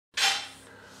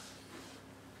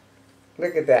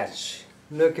Look at that.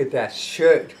 Look at that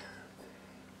shirt.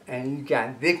 And you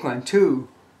got this one too.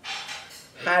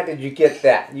 How did you get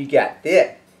that? You got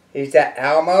this. Is that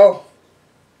Elmo?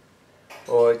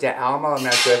 Or is that Elmo? I'm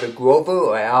not sure if it's Grover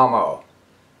or Elmo.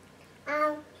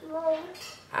 Elmo.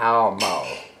 Elmo.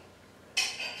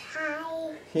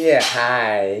 Hi. Yeah,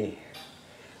 hi.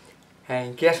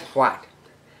 And guess what?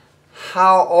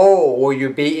 How old will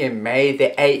you be in May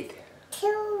the 8th?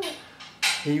 2.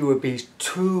 He will be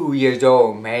 2 years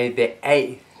old May the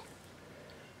 8th.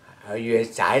 Are you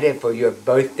excited for your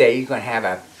birthday? You're going to have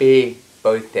a big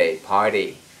birthday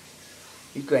party.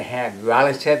 You're going to have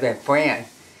relatives and friends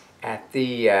at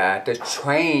the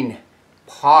train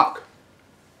park.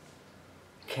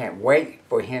 Can't wait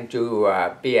for him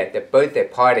to be at the birthday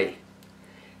party.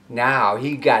 Now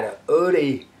he got an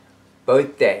early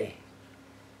birthday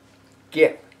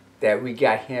gift that we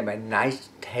got him a nice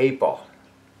table.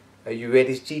 Are you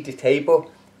ready to see the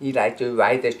table? He like to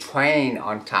ride the train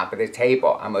on top of the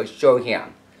table. I'm going to show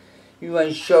him. You want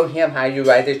to show him how you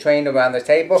ride the train around the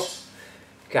table?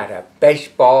 Got a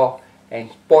baseball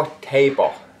and sports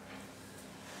table.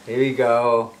 Here we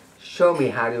go. Show me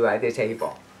how to ride the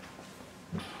table.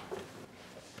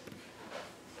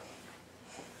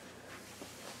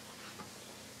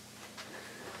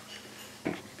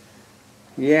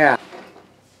 Yeah.